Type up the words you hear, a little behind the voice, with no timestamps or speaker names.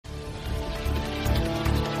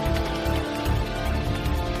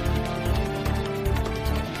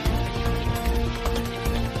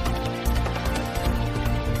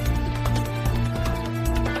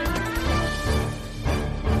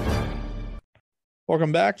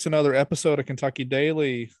Welcome back to another episode of Kentucky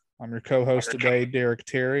Daily. I'm your co-host today, Derek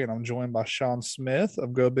Terry, and I'm joined by Sean Smith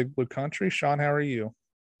of Go Big Blue Country. Sean, how are you?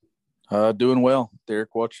 Doing well,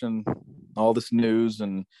 Derek. Watching all this news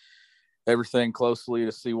and everything closely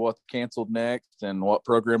to see what's canceled next and what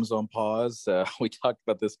programs on pause. We talked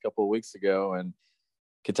about this a couple of weeks ago, and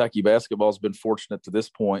Kentucky basketball has been fortunate to this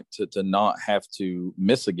point to not have to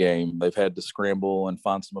miss a game. They've had to scramble and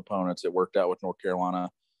find some opponents. It worked out with North Carolina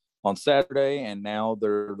on Saturday, and now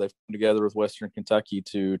they've come together with Western Kentucky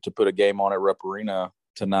to put a game on at Rupp Arena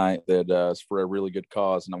tonight that is for a really good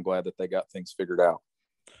cause, and I'm glad that they got things figured out.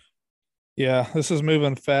 Yeah, this is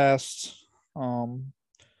moving fast. Like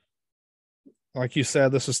you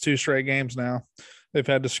said, this is two straight games now. They've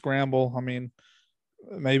had to scramble. I mean,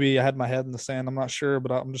 maybe I had my head in the sand. I'm not sure,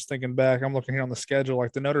 but I'm just thinking back. I'm looking here on the schedule,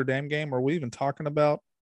 like the Notre Dame game. Were we even talking about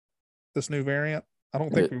this new variant? I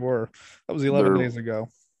don't think we were. That was 11 days ago.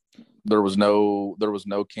 There was no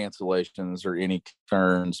cancellations or any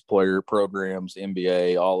concerns. Player programs,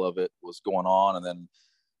 NBA, all of it was going on, and then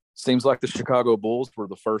seems like the Chicago Bulls were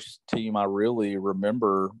the first team I really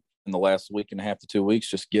remember in the last week and a half to 2 weeks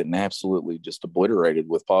just getting absolutely just obliterated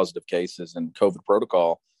with positive cases and COVID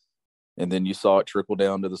protocol. And then you saw it trickle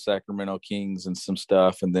down to the Sacramento Kings and some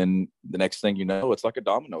stuff. And then the next thing you know, it's like a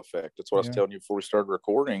domino effect. That's what I was telling you before we started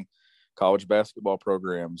recording. College basketball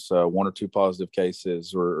programs, one or two positive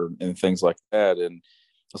cases and things like that. And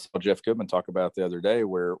I saw Jeff Goodman talk about the other day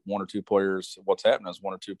where one or two players, what's happening is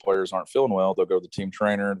one or two players aren't feeling well. They'll go to the team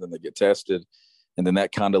trainer, then they get tested. And then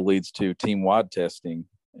that kind of leads to team-wide testing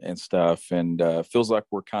and stuff. And feels like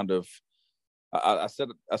we're kind of, I said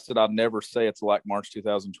I'd never say it's like March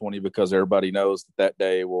 2020 because everybody knows that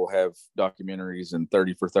day we'll have documentaries and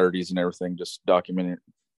 30 for 30s and everything just documenting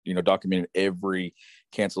every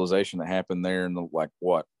cancellation that happened there in the, like,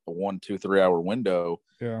 what, a 1, 2, 3 hour window.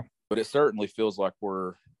 Yeah. But it certainly feels like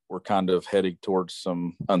we're kind of heading towards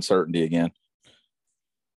some uncertainty again.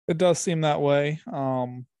 It does seem that way.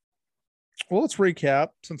 Well, let's recap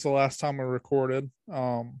since the last time we recorded.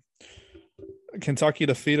 Kentucky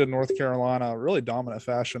defeated North Carolina really dominant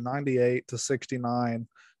fashion, 98-69.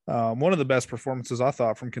 One of the best performances I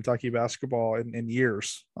thought from Kentucky basketball in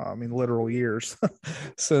years. I mean, literal years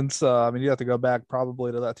since, you have to go back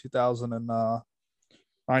probably to that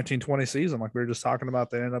 2019-20 season. Like we were just talking about,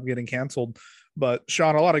 they ended up getting canceled, but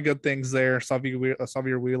Sean, a lot of good things there.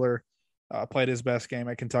 Xavier Wheeler played his best game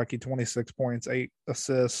at Kentucky, 26 points, 8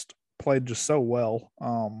 assists, played just so well.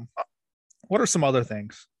 What are some other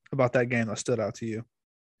things about that game that stood out to you?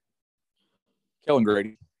 Kellen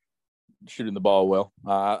Grady shooting the ball well.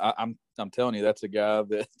 I'm telling you, that's a guy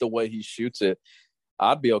that the way he shoots it,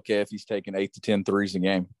 I'd be okay if he's taking 8 to 10 threes a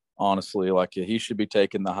game. Honestly, like he should be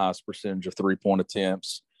taking the highest percentage of 3-point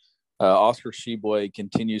attempts. Oscar Tshiebwe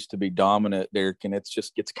continues to be dominant, Derek, and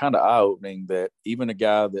it's kind of eye-opening that even a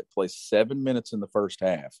guy that plays 7 minutes in the first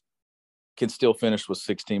half can still finish with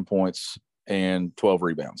 16 points and 12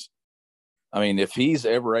 rebounds. I mean, if he's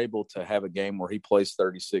ever able to have a game where he plays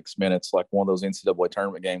 36 minutes, like one of those NCAA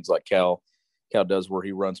tournament games like Cal does where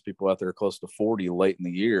he runs people out there close to 40 late in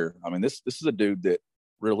the year, I mean, this is a dude that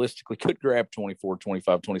realistically could grab 24,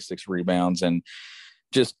 25, 26 rebounds. And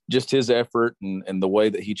just his effort and the way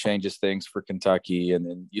that he changes things for Kentucky.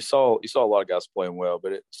 And you saw a lot of guys playing well,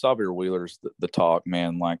 but Xavier Wheeler's the talk,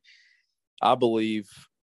 man. Like, I believe –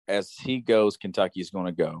 as he goes, Kentucky's going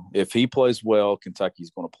to go. If he plays well,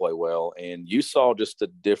 Kentucky's going to play well. And you saw just a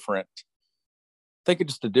different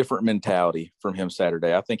mentality from him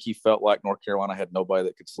Saturday. I think he felt like North Carolina had nobody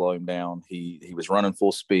that could slow him down. He was running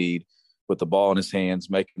full speed with the ball in his hands,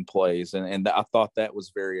 making plays. And I thought that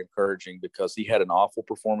was very encouraging because he had an awful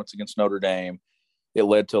performance against Notre Dame. It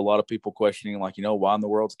led to a lot of people questioning, like, why in the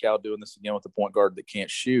world is Cal doing this again with a point guard that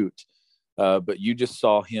can't shoot? But you just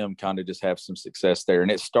saw him kind of just have some success there. And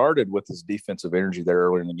it started with his defensive energy there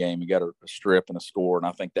earlier in the game. He got a strip and a score, and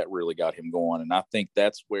I think that really got him going. And I think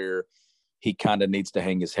that's where he kind of needs to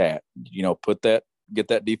hang his hat, get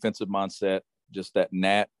that defensive mindset, just that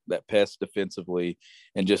pest defensively,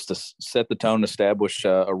 and just to set the tone, establish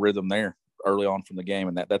a rhythm there early on from the game.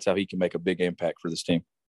 And that's how he can make a big impact for this team.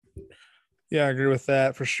 Yeah, I agree with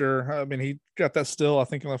that for sure. I mean, he got that still, I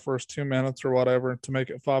think, in the first 2 minutes or whatever to make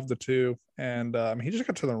it 5-2. And he just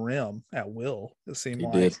got to the rim at will, it seemed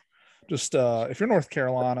like. Did. Just if you're North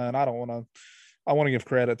Carolina, and I want to give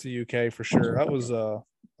credit to UK for sure. That was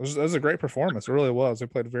a great performance. It really was. They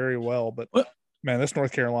played very well. But, man, this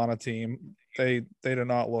North Carolina team, they did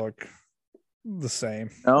not look the same.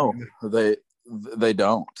 No, They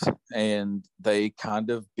don't, and they kind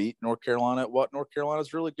of beat North Carolina at what North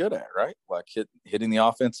Carolina's really good at, right? Like hitting the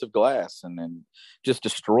offensive glass, and then just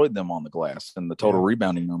destroyed them on the glass and the total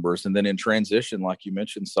rebounding numbers. And then in transition, like you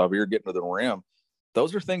mentioned, Xavier getting to the rim,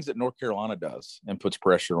 those are things that North Carolina does and puts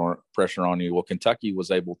pressure on you. Well, Kentucky was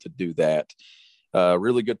able to do that.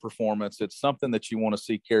 Really good performance. It's something that you want to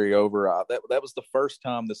see carry over. That was the first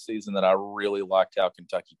time this season that I really liked how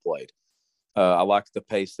Kentucky played. I liked the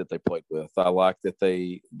pace that they played with. I liked that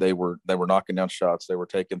they were knocking down shots. They were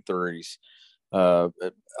taking threes. A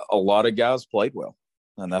lot of guys played well,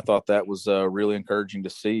 and I thought that was really encouraging to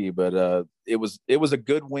see. But it was a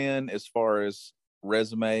good win as far as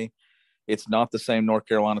resume. It's not the same North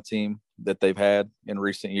Carolina team that they've had in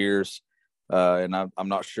recent years, and I'm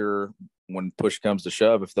not sure when push comes to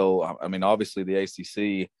shove if they'll. I mean, obviously the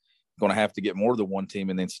ACC going to have to get more than one team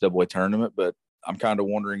in the NCAA tournament, but I'm kind of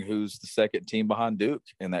wondering who's the second team behind Duke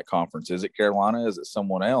in that conference. Is it Carolina? Is it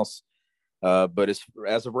someone else? But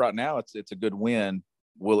as of right now, it's a good win.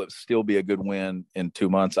 Will it still be a good win in 2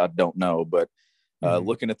 months? I don't know. But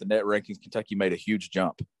looking at the net rankings, Kentucky made a huge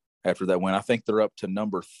jump after that win. I think they're up to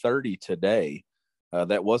number 30 today.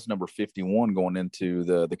 That was number 51 going into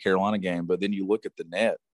the Carolina game. But then you look at the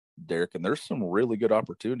net, Derek, and there's some really good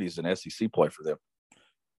opportunities in SEC play for them.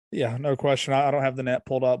 Yeah, no question. I don't have the net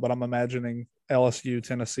pulled up, but I'm imagining LSU,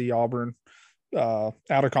 Tennessee, Auburn, out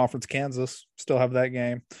of conference Kansas still have that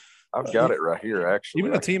game. I've got it right here, actually.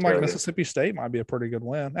 Even a team like Mississippi State might be a pretty good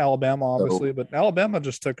win. Alabama, obviously, but Alabama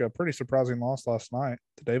just took a pretty surprising loss last night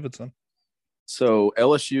to Davidson. So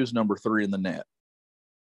LSU is number 3 in the net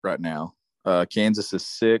right now. Kansas is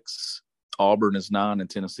 6, Auburn is 9, and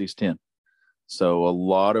Tennessee's 10. So a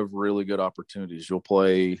lot of really good opportunities. You'll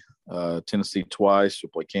play Tennessee twice.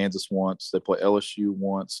 You'll play Kansas once. They play LSU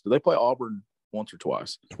once. Do they play Auburn once or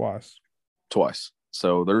twice? Twice.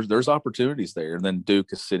 So there's opportunities there. And then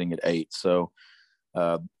Duke is sitting at 8. So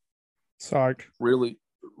really,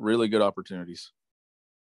 really good opportunities.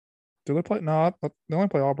 Do they play? No, they only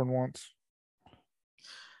play Auburn once.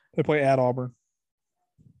 They play at Auburn.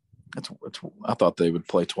 I thought they would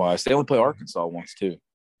play twice. They only play Arkansas once too.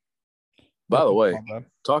 By the way,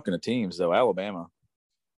 talking to teams though,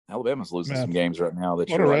 Alabama's losing some games right now.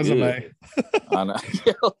 What a resume! I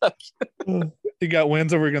know. You got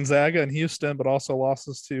wins over Gonzaga and Houston, but also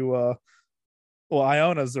losses to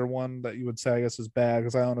Iona's their one that you would say I guess is bad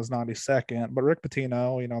because Iona's 92nd. But Rick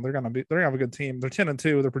Pitino, they're gonna have a good team. They're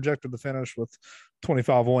 10-2. They're projected to finish with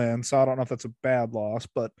 25 wins. So I don't know if that's a bad loss,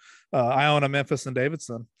 but Iona, Memphis, and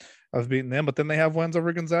Davidson have beaten them. But then they have wins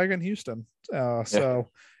over Gonzaga and Houston. So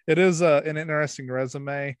it is an interesting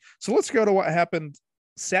resume. So let's go to what happened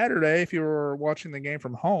Saturday. If you were watching the game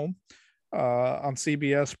from home on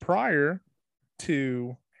CBS prior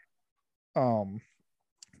to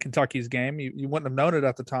Kentucky's game, you wouldn't have known it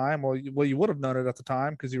at the time. Well, you would have known it at the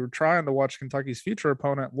time because you were trying to watch Kentucky's future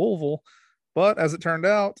opponent, Louisville. But as it turned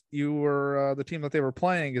out, you were the team that they were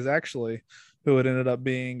playing is actually who it ended up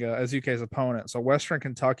being as UK's opponent. So Western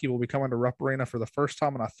Kentucky will be coming to Rupp Arena for the first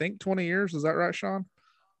time in I think 20 years. Is that right, Sean?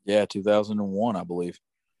 Yeah, 2001, I believe.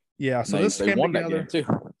 Yeah, so this came won together. That game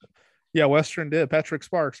too. Yeah, Western did. Patrick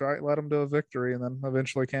Sparks, right, led them to a victory, and then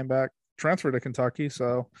eventually came back, transferred to Kentucky.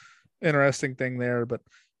 So interesting thing there. But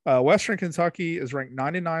Western Kentucky is ranked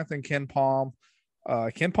 99th in KenPom.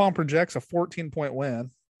 KenPom projects a 14-point win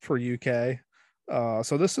for UK.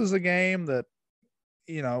 So this is a game that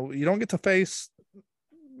you don't get to face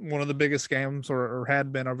one of the biggest games or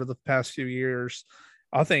had been over the past few years.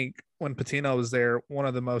 I think when Pitino was there, one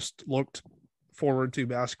of the most looked forward to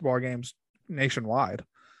basketball games nationwide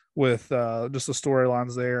with just the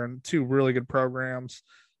storylines there and two really good programs.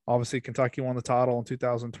 Obviously, Kentucky won the title in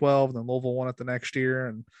 2012, then Louisville won it the next year,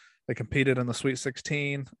 and they competed in the Sweet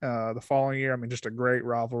 16 the following year. I mean, just a great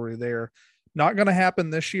rivalry there. Not going to happen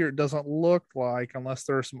this year, it doesn't look like, unless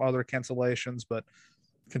there are some other cancellations, but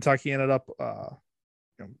Kentucky ended up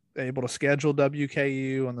able to schedule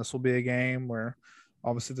WKU, and this will be a game where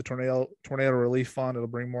obviously the tornado relief fund, it'll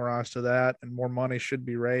bring more eyes to that, and more money should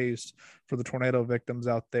be raised for the tornado victims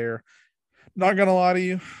out there. Not going to lie to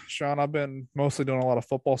you, Sean, I've been mostly doing a lot of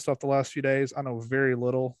football stuff the last few days. I know very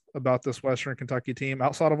little about this Western Kentucky team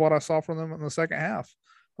outside of what I saw from them in the second half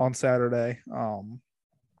on Saturday.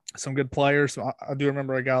 Some good players. I do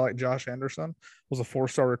remember a guy like Josh Anderson was a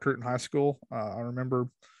 4-star recruit in high school. I remember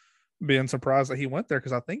being surprised that he went there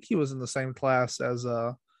because I think he was in the same class as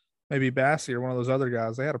maybe Bassey or one of those other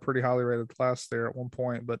guys. They had a pretty highly rated class there at one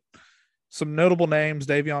point. But some notable names: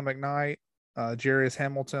 Davion McKnight, Jarius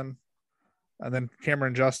Hamilton, and then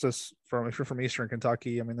Cameron Justice. If you're from Eastern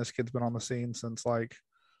Kentucky, I mean, this kid's been on the scene since like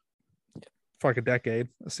for like a decade,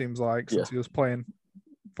 it seems like, since Yeah. he was playing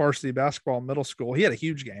varsity basketball in middle school. He had a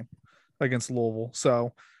huge game against Louisville.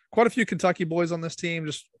 So quite a few Kentucky boys on this team.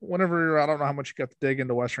 Just whenever, I don't know how much you got to dig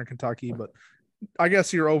into Western Kentucky, but I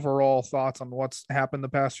guess your overall thoughts on what's happened the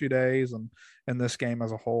past few days and this game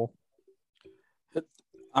as a whole.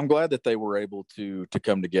 I'm glad that they were able to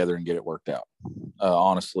come together and get it worked out.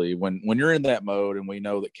 Honestly, when you're in that mode, and we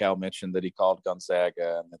know that Cal mentioned that he called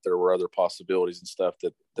Gonzaga and that there were other possibilities and stuff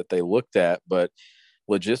that they looked at, but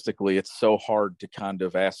logistically, it's so hard to kind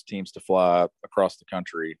of ask teams to fly across the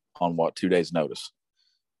country on 2 days notice.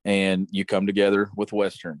 And you come together with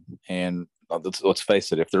Western, and let's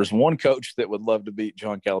face it, if there's one coach that would love to beat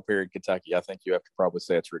John Calipari in Kentucky, I think you have to probably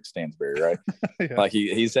say it's Rick Stansbury, right? Yeah. Like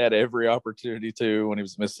he's had every opportunity to. When he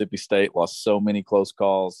was at Mississippi State, lost so many close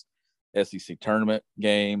calls, SEC tournament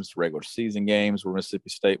games, regular season games where Mississippi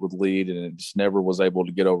State would lead, and it just never was able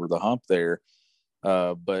to get over the hump there.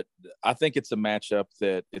 But I think it's a matchup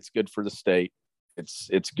that it's good for the state.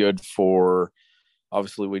 It's good for,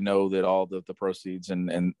 obviously we know that all the proceeds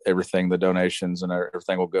and everything, the donations and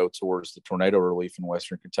everything will go towards the tornado relief in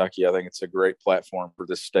Western Kentucky. I think it's a great platform for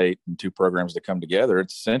this state and two programs to come together.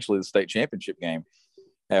 It's essentially the state championship game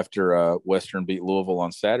after Western beat Louisville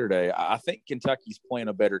on Saturday. I think Kentucky's playing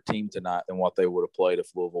a better team tonight than what they would have played if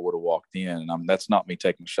Louisville would have walked in. And that's not me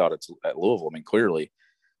taking a shot at Louisville. I mean, clearly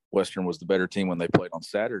Western was the better team when they played on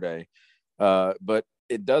Saturday. But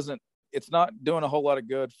it's not doing a whole lot of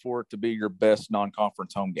good for it to be your best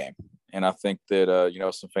non-conference home game. And I think that,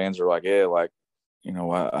 some fans are like, yeah, like,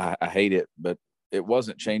 I hate it, but it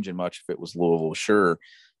wasn't changing much if it was Louisville. Sure,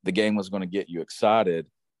 the game was going to get you excited,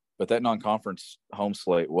 but that non-conference home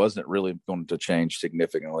slate wasn't really going to change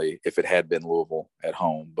significantly if it had been Louisville at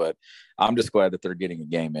home. But I'm just glad that they're getting a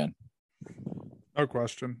game in. No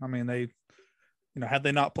question. I mean, they, had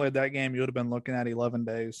they not played that game, you would have been looking at 11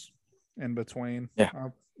 days in between. Yeah.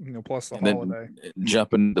 Plus the and holiday.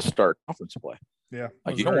 Jumping to start conference play. Yeah.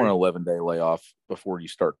 Like you don't want an 11-day layoff before you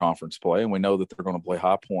start conference play. And we know that they're going to play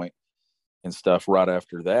High Point and stuff right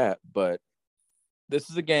after that. But this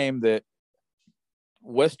is a game that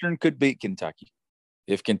Western could beat Kentucky.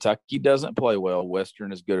 If Kentucky doesn't play well,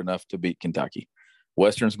 Western is good enough to beat Kentucky.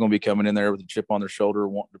 Western's going to be coming in there with a chip on their shoulder,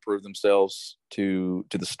 wanting to prove themselves to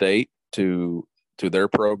the state, to their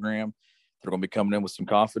program. They're going to be coming in with some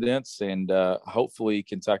confidence, and hopefully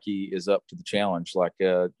Kentucky is up to the challenge. Like,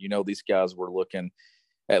 these guys were looking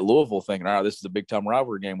at Louisville thinking, all right, this is a big-time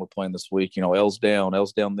rivalry game we're playing this week. L's down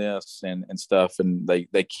this and stuff, and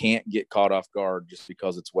they can't get caught off guard just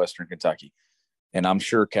because it's Western Kentucky. And I'm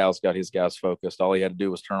sure Cal's got his guys focused. All he had to do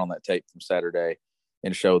was turn on that tape from Saturday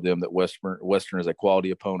and show them that Western is a quality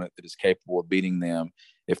opponent that is capable of beating them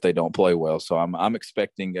if they don't play well. So I'm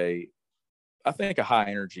expecting a high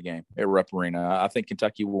energy game at Rupp Arena. I think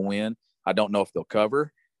Kentucky will win. I don't know if they'll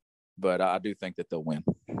cover, but I do think that they'll win.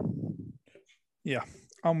 Yeah,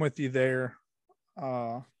 I'm with you there.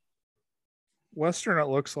 Western, it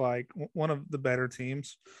looks like one of the better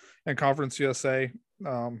teams in Conference USA.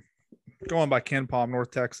 Going by KenPom,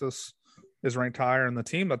 North Texas is ranked higher, and the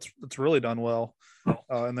team that's really done well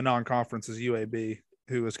in the non-conference is UAB,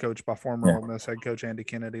 who is coached by former Ole Miss head coach Andy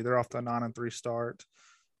Kennedy. They're off to a 9-3 start.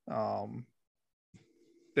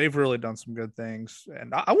 They've really done some good things,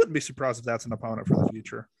 and I wouldn't be surprised if that's an opponent for the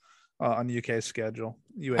future on the UK's schedule.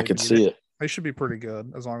 UAB, I could see it. They should be pretty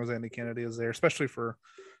good as long as Andy Kennedy is there, especially for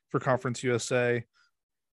Conference USA.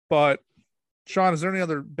 But Sean, is there any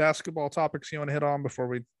other basketball topics you want to hit on before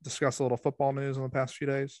we discuss a little football news in the past few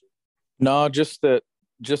days? No, just that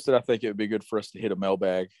I think it would be good for us to hit a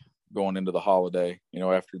mailbag going into the holiday,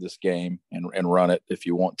 after this game and run it if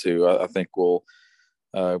you want to. I think we'll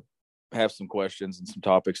have some questions and some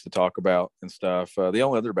topics to talk about and stuff. The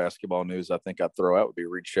only other basketball news I think I'd throw out would be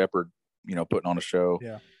Reed Sheppard, putting on a show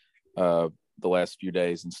the last few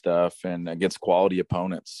days and stuff, and against quality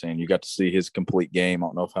opponents. And you got to see his complete game. I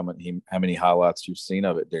don't know how many highlights you've seen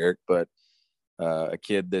of it, Derek, but a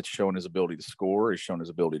kid that's shown his ability to score. He's shown his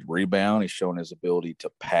ability to rebound. He's shown his ability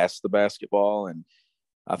to pass the basketball. And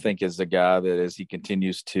I think as a guy that, as he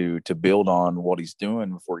continues to build on what he's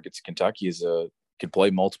doing before he gets to Kentucky, could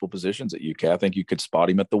play multiple positions at UK. I think you could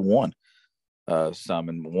spot him at the one, some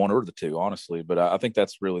in one or the two, honestly. But I think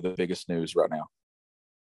that's really the biggest news right now.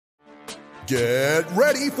 Get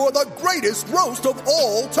ready for the greatest roast of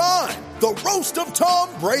all time, the Roast of Tom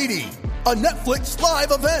Brady, a Netflix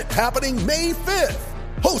live event happening May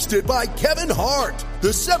 5th. hosted by Kevin Hart. The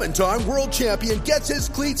 7-time world champion gets his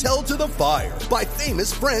cleats held to the fire by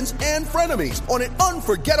famous friends and frenemies on an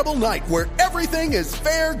unforgettable night where everything is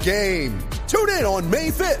fair game. Tune in on May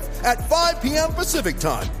 5th at 5 p.m. Pacific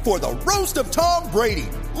time for the Roast of Tom Brady,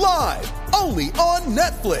 live only on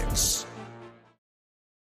Netflix.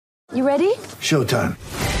 You ready? Showtime.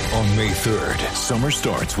 On May 3rd, summer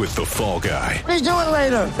starts with The Fall Guy. Let's do it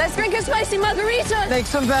later. Let's drink a spicy margarita. Make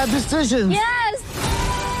some bad decisions. Yes.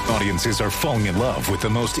 Audiences are falling in love with the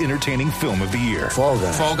most entertaining film of the year. Fall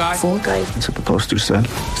Guy. Fall Guy? Fall Guy. That's what the poster said.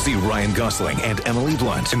 See Ryan Gosling and Emily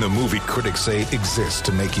Blunt in the movie critics say exists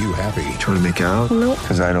to make you happy. Trying to make it out? Nope.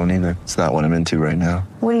 Because I don't either. It's not what I'm into right now.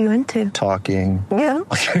 What are you into? Talking. Yeah.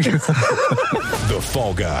 The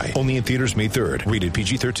Fall Guy. Only in theaters May 3rd. Rated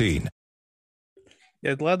PG-13.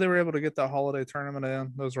 Yeah, glad they were able to get that holiday tournament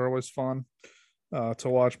in. Those are always fun to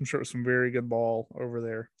watch. I'm sure it was some very good ball over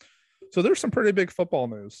there. So there's some pretty big football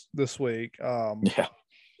news this week. Yeah.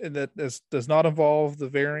 That does not involve the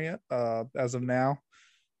variant as of now.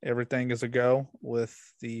 Everything is a go with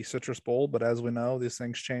the Citrus Bowl, but as we know, these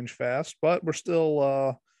things change fast. But we're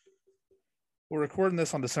still we're recording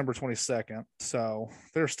this on December 22nd, so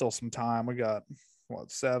there's still some time. We got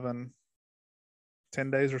 10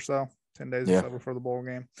 days or so. 10 days or so before the bowl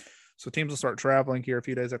game. So teams will start traveling here a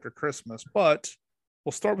few days after Christmas. But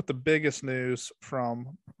we'll start with the biggest news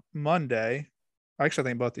from Monday. Actually, I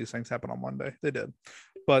think both these things happened on Monday. They did.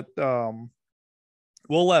 But Will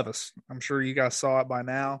Levis, I'm sure you guys saw it by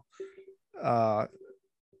now. And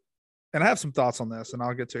I have some thoughts on this, and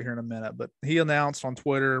I'll get to it here in a minute. But he announced on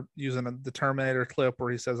Twitter using the Terminator clip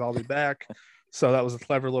where he says, "I'll be back." So that was a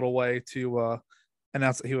clever little way to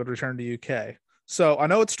announce that he would return to UK. So I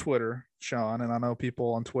know it's Twitter, Sean, and I know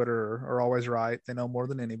people on Twitter are always right. They know more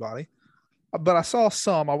than anybody. But I saw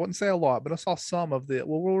some, I wouldn't say a lot, but I saw some of the,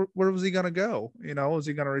 well, where was he going to go? You know, was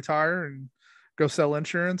he going to retire and go sell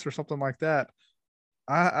insurance or something like that?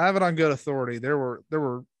 I have it on good authority. There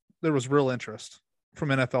was real interest from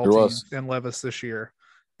NFL teams in Levis this year.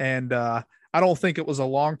 And I don't think it was a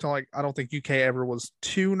long time. Like, I don't think UK ever was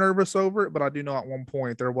too nervous over it, but I do know at one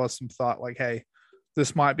point there was some thought like, hey,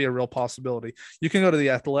 this might be a real possibility. You can go to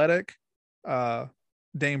The Athletic.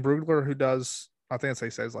 Dane Brugler, who does, I think that's how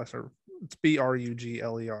he says his last name. It's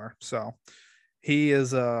Brugler. So he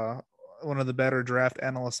is one of the better draft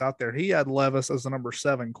analysts out there. He had Levis as the number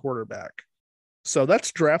 7 quarterback. So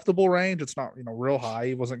that's draftable range. It's not, real high.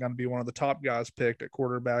 He wasn't going to be one of the top guys picked at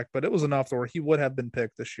quarterback, but it was enough to where he would have been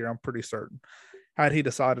picked this year. I'm pretty certain had he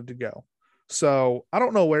decided to go. So I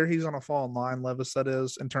don't know where he's going to fall in line, Levis, that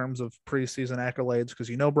is, in terms of preseason accolades, because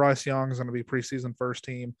Bryce Young is going to be preseason first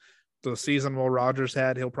team. The season Will Rogers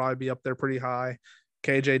had, he'll probably be up there pretty high.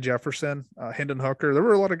 KJ Jefferson, Hendon Hooker. There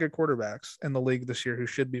were a lot of good quarterbacks in the league this year who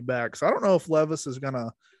should be back. So I don't know if Levis is going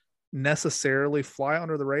to necessarily fly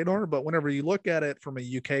under the radar, but whenever you look at it from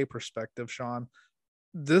a UK perspective, Sean,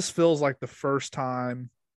 this feels like the first time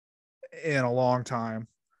in a long time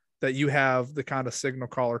that you have the kind of signal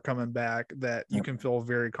caller coming back that you can feel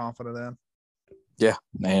very confident in. Yeah,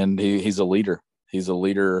 and he's a leader. He's a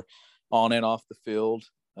leader on and off the field.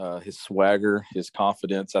 His swagger, his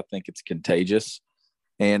confidence, I think it's contagious.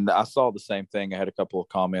 And I saw the same thing. I had a couple of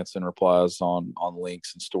comments and replies on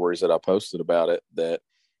links and stories that I posted about it that,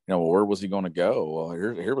 where was he going to go? Well,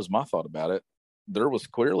 here was my thought about it. There was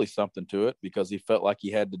clearly something to it because he felt like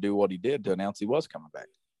he had to do what he did to announce he was coming back.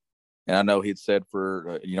 And I know he'd said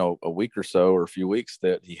for, a week or so or a few weeks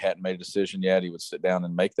that he hadn't made a decision yet. He would sit down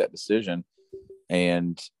and make that decision.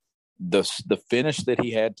 And the finish that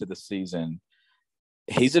he had to the season,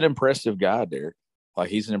 he's an impressive guy, Derek. Like,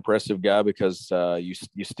 he's an impressive guy because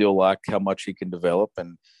you still like how much he can develop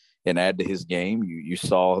and add to his game. You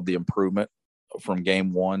saw the improvement from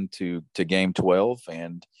game 1 to game 12.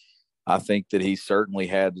 And I think that he certainly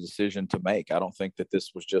had a decision to make. I don't think that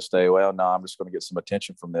this was just I'm just going to get some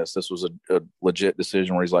attention from this. This was a legit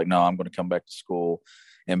decision where he's like, no, I'm going to come back to school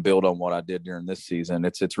and build on what I did during this season.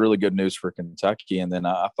 It's really good news for Kentucky. And then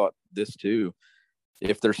I thought this too,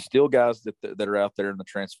 if there's still guys that are out there in the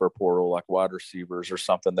transfer portal, like wide receivers or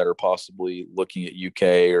something that are possibly looking at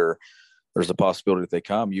UK, or there's a possibility that they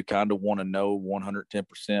come, you kind of want to know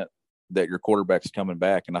 110% that your quarterback's coming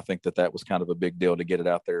back. And I think that was kind of a big deal to get it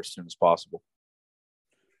out there as soon as possible.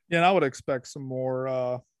 Yeah, and I would expect some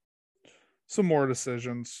more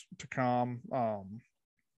decisions to come.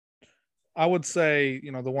 I would say,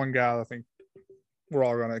 the one guy I think we're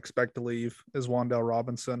all going to expect to leave is Wan'Dale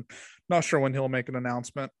Robinson. Not sure when he'll make an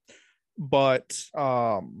announcement, but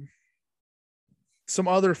some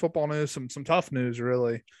other football news, some tough news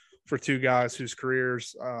really for two guys whose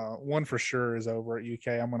careers, one for sure is over at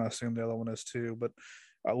UK. I'm going to assume the other one is too, but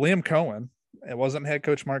Liam Cohen, it wasn't head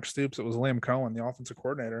coach Mark Stoops, it was Liam Cohen, the offensive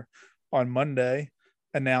coordinator, on Monday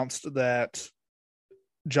announced that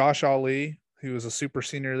Josh Ali, who was a super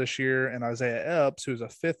senior this year, and Isaiah Epps, who's a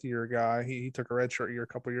fifth-year guy, he took a redshirt year a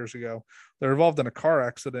couple years ago. They're involved in a car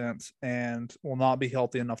accident and will not be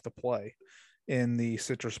healthy enough to play in the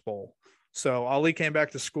Citrus Bowl. So Ali came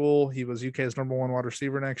back to school. He was UK's number one wide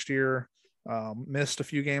receiver next year. Missed a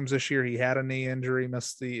few games this year. He had a knee injury.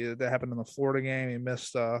 That happened in the Florida game. He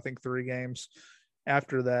missed, I think, 3 games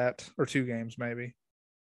after that, or 2 games maybe.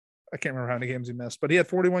 I can't remember how many games he missed, but he had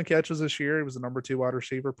 41 catches this year. He was the number 2 wide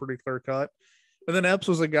receiver, pretty clear cut. And then Epps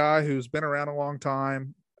was a guy who's been around a long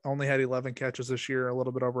time, only had 11 catches this year, a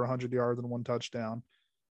little bit over 100 yards and 1 touchdown.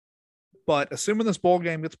 But assuming this bowl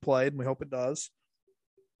game gets played, and we hope it does,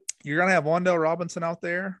 you're going to have Wan'Dale Robinson out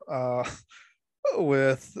there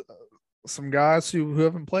with some guys who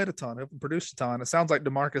haven't played a ton, who haven't produced a ton. It sounds like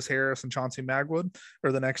DeMarcus Harris and Chauncey Magwood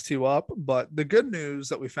are the next 2 up. But the good news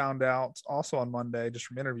that we found out also on Monday, just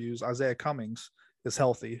from interviews, Isaiah Cummings is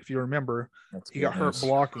healthy. If you remember, he got hurt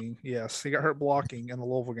blocking. Yes, he got hurt blocking in the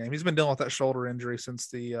Louisville game. He's been dealing with that shoulder injury since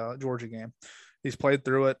the Georgia game. He's played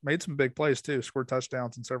through it, made some big plays too, scored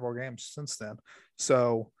touchdowns in several games since then.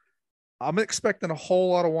 So I'm expecting a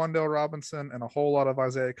whole lot of Wan'Dale Robinson and a whole lot of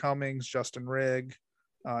Isaiah Cummings, Justin Rigg.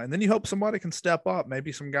 And then you hope somebody can step up.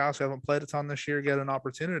 Maybe some guys who haven't played a ton this year get an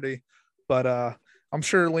opportunity. But I'm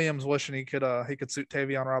sure Liam's wishing he could suit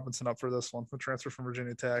Tavion Robinson up for this one, the transfer from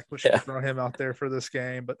Virginia Tech. We should throw him out there for this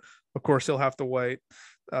game. But, of course, he'll have to wait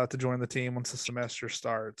to join the team once the semester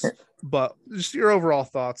starts. But just your overall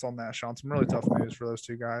thoughts on that, Sean. Some really tough news for those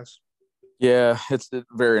 2 guys. Yeah, it's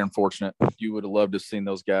very unfortunate. You would have loved to have seen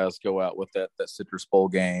those guys go out with that Citrus Bowl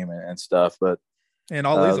game and stuff. And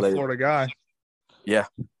Ali's a Florida guy. Yeah.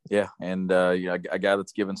 And, a guy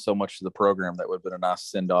that's given so much to the program, that would have been a nice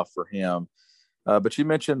send-off for him. But you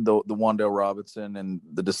mentioned the Wan'Dale Robinson and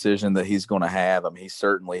the decision that he's going to have. I mean, he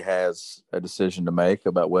certainly has a decision to make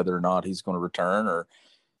about whether or not he's going to return or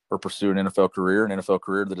pursue an NFL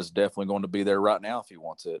career that is definitely going to be there right now if he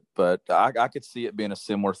wants it. But I could see it being a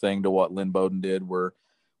similar thing to what Lynn Bowden did, where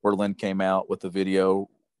Lynn came out with the video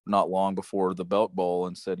not long before the Belk Bowl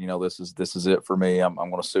and said, this is it for me. I'm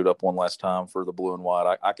going to suit up one last time for the blue and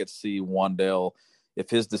white. I could see Wan'Dale, if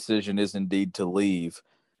his decision is indeed to leave,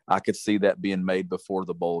 I could see that being made before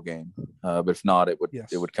the bowl game. But if not, it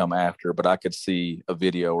would come after. But I could see a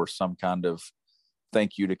video or some kind of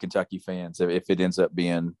thank you to Kentucky fans if it ends up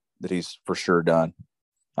being that he's for sure done.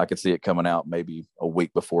 I could see it coming out maybe a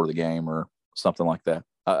week before the game or something like that.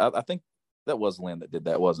 I think that was Lynn that did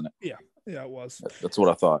that, wasn't it? Yeah, it was. That's what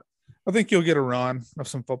I thought. I think you'll get a run of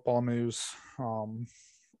some football news,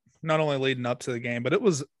 not only leading up to the game, but it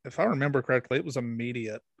was, if I remember correctly, it was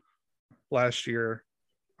immediate last year.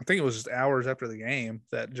 I think it was just hours after the game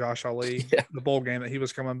that Josh Ali, the bowl game, that he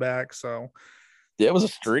was coming back. So, yeah, it was a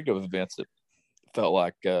streak of events. It felt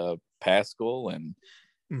like Pascal and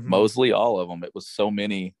Mosley, all of them. It was so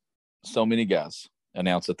many guys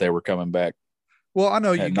announced that they were coming back. Well, I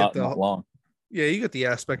know you get not long. Yeah, you get the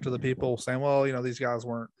aspect of the people saying, well, these guys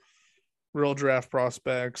weren't real draft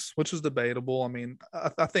prospects, which is debatable. I mean,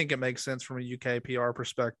 I think it makes sense from a UK PR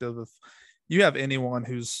perspective. If you have anyone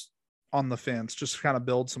who's on the fence, just kind of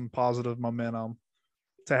build some positive momentum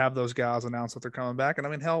to have those guys announce that they're coming back. And I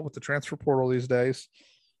mean, hell, with the transfer portal these days,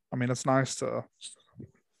 I mean, it's nice to,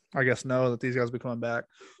 I guess, know that these guys will be coming back.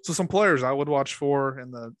 So some players I would watch for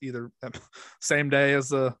in the either same day as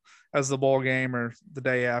the bowl game or the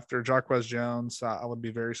day after. Jarquez Jones, I would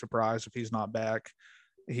be very surprised if he's not back.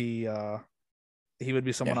 He would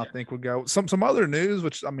be someone I think would go. Some other news,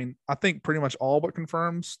 which I mean, I think pretty much all but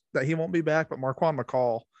confirms that he won't be back. But Marquand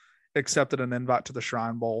McCall accepted an invite to the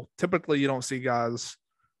Shrine Bowl. Typically, you don't see guys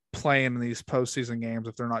playing in these postseason games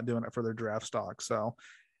if they're not doing it for their draft stock. So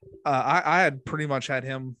I had pretty much had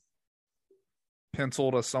him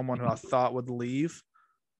penciled as someone who I thought would leave,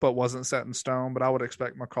 but wasn't set in stone. But I would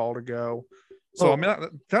expect McCall to go. So I mean,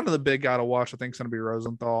 kind of the big guy to watch, I think, is going to be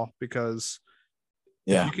Rosenthal, because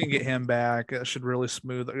if you can get him back, it should really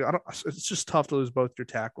smooth. It's just tough to lose both your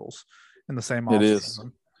tackles in the same offseason. It is.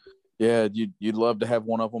 Yeah, you'd love to have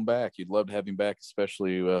one of them back. You'd love to have him back,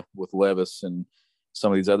 especially with Levis and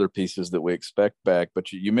some of these other pieces that we expect back.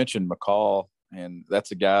 But you mentioned McCall, and that's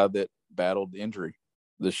a guy that battled injury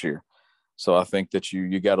this year. So I think that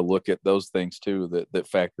you got to look at those things too that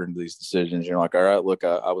factor into these decisions. You're like, all right, look,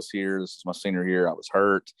 I was here. This is my senior year. I was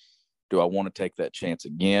hurt. Do I want to take that chance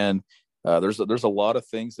again? There's a lot of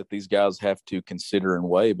things that these guys have to consider and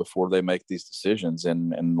weigh before they make these decisions,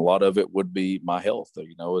 and a lot of it would be my health.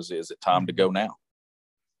 Is it time to go now?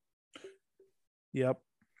 Yep.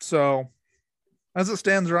 So As it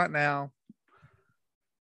stands right now,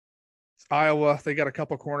 Iowa, they got a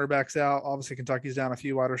couple cornerbacks out. Obviously, Kentucky's down a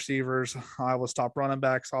few wide receivers. Iowa's top running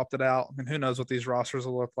backs opted out. I mean, who knows what these rosters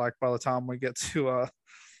will look like by the time we get to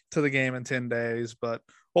the game in 10 days. But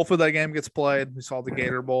hopefully that game gets played. We saw the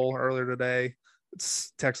Gator Bowl earlier today.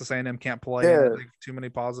 It's Texas A&M can't play. Yeah. Too many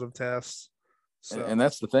positive tests. So. And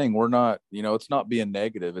that's the thing. We're not, it's not being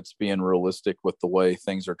negative. It's being realistic with the way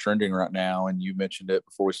things are trending right now. And you mentioned it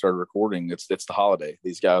before we started recording. It's the holiday.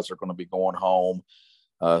 These guys are going to be going home,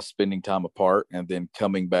 spending time apart, and then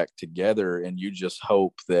coming back together. And you just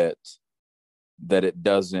hope that it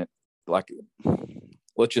doesn't, like,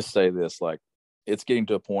 let's just say this, like, it's getting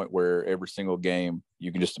to a point where every single game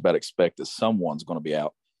you can just about expect that someone's going to be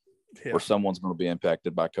out. Yeah. Or someone's going to be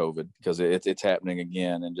impacted by COVID, because it's happening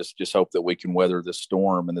again. And just hope that we can weather this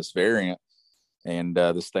storm and this variant, and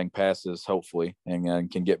this thing passes hopefully, and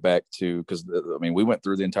can get back to, because we went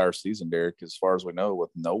through the entire season, Derek, as far as we know,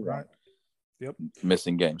 with no one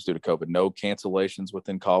missing games due to COVID, no cancellations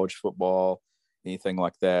within college football, anything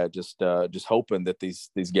like that. Just hoping that these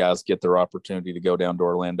guys get their opportunity to go down to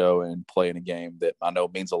Orlando and play in a game that I know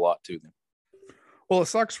means a lot to them. Well, it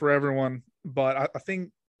sucks for everyone, but I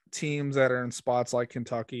think teams that are in spots like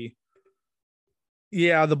Kentucky,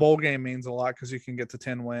 the bowl game means a lot because you can get to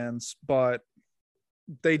 10 wins, but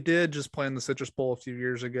they did just play in the Citrus Bowl a few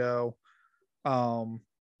years ago.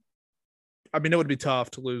 It would be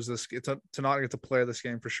tough to lose this, to not get to play this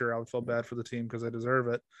game for sure. I would feel bad for the team because they deserve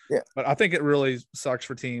it. Yeah. But I think it really sucks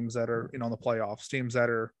for teams that are, in the playoffs, teams that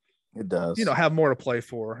are, it does, have more to play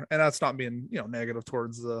for. And that's not being, negative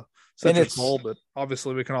towards the Citrus Bowl, but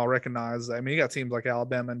obviously we can all recognize that. You got teams like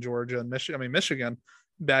Alabama and Georgia and Michigan. Michigan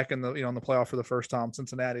back in the, in the playoff for the first time,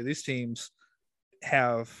 Cincinnati. These teams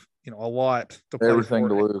have, a lot to play everything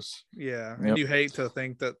for. To lose. Yeah. Yep. And you hate to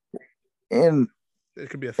think that. And it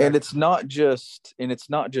could be a and it's not just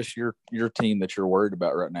your team that you're worried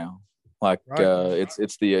about right now. Like right.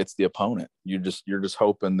 It's the opponent. You're just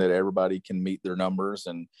hoping that everybody can meet their numbers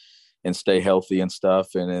and stay healthy and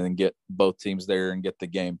stuff, and get both teams there and get the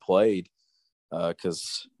game played.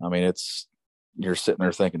 Because you're sitting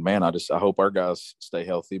there thinking, man, I hope our guys stay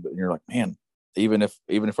healthy. But you're like, man, even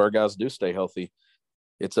if our guys do stay healthy,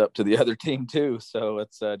 it's up to the other team too. So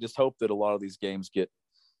it's just hope that a lot of these games get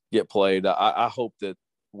played. I hope that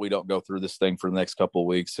we don't go through this thing for the next couple of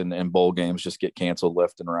weeks and bowl games just get canceled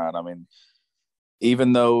left and right.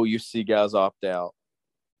 Even though you see guys opt out,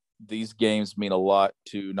 these games mean a lot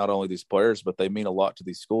to not only these players, but they mean a lot to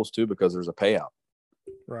these schools too, because there's a payout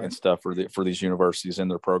and stuff for these universities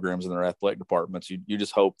and their programs and their athletic departments. You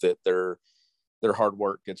just hope that their hard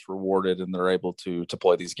work gets rewarded and they're able to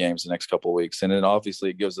play these games the next couple of weeks. And then obviously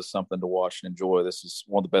it gives us something to watch and enjoy. This is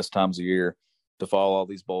one of the best times of year to follow all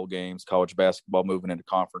these bowl games, college basketball moving into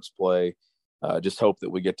conference play. Just hope that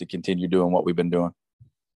we get to continue doing what we've been doing.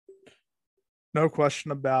 No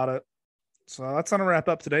question about it. So that's going to wrap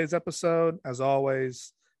up today's episode. As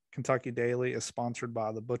always, Kentucky Daily is sponsored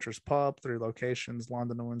by the Butcher's Pub, 3 locations,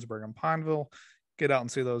 London, Winsburg, and Pineville. Get out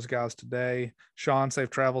and see those guys today. Sean, safe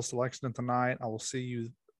travels to Lexington tonight. I will see you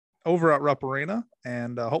over at Rupp Arena,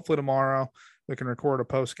 and hopefully tomorrow we can record a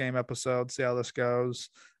post-game episode, see how this goes.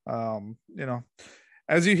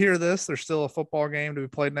 As you hear this, there's still a football game to be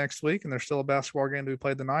played next week, and there's still a basketball game to be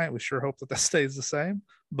played tonight. We sure hope that stays the same.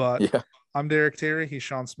 But I'm Derek Terry. He's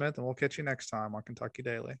Sean Smith, and we'll catch you next time on Kentucky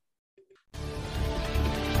Daily.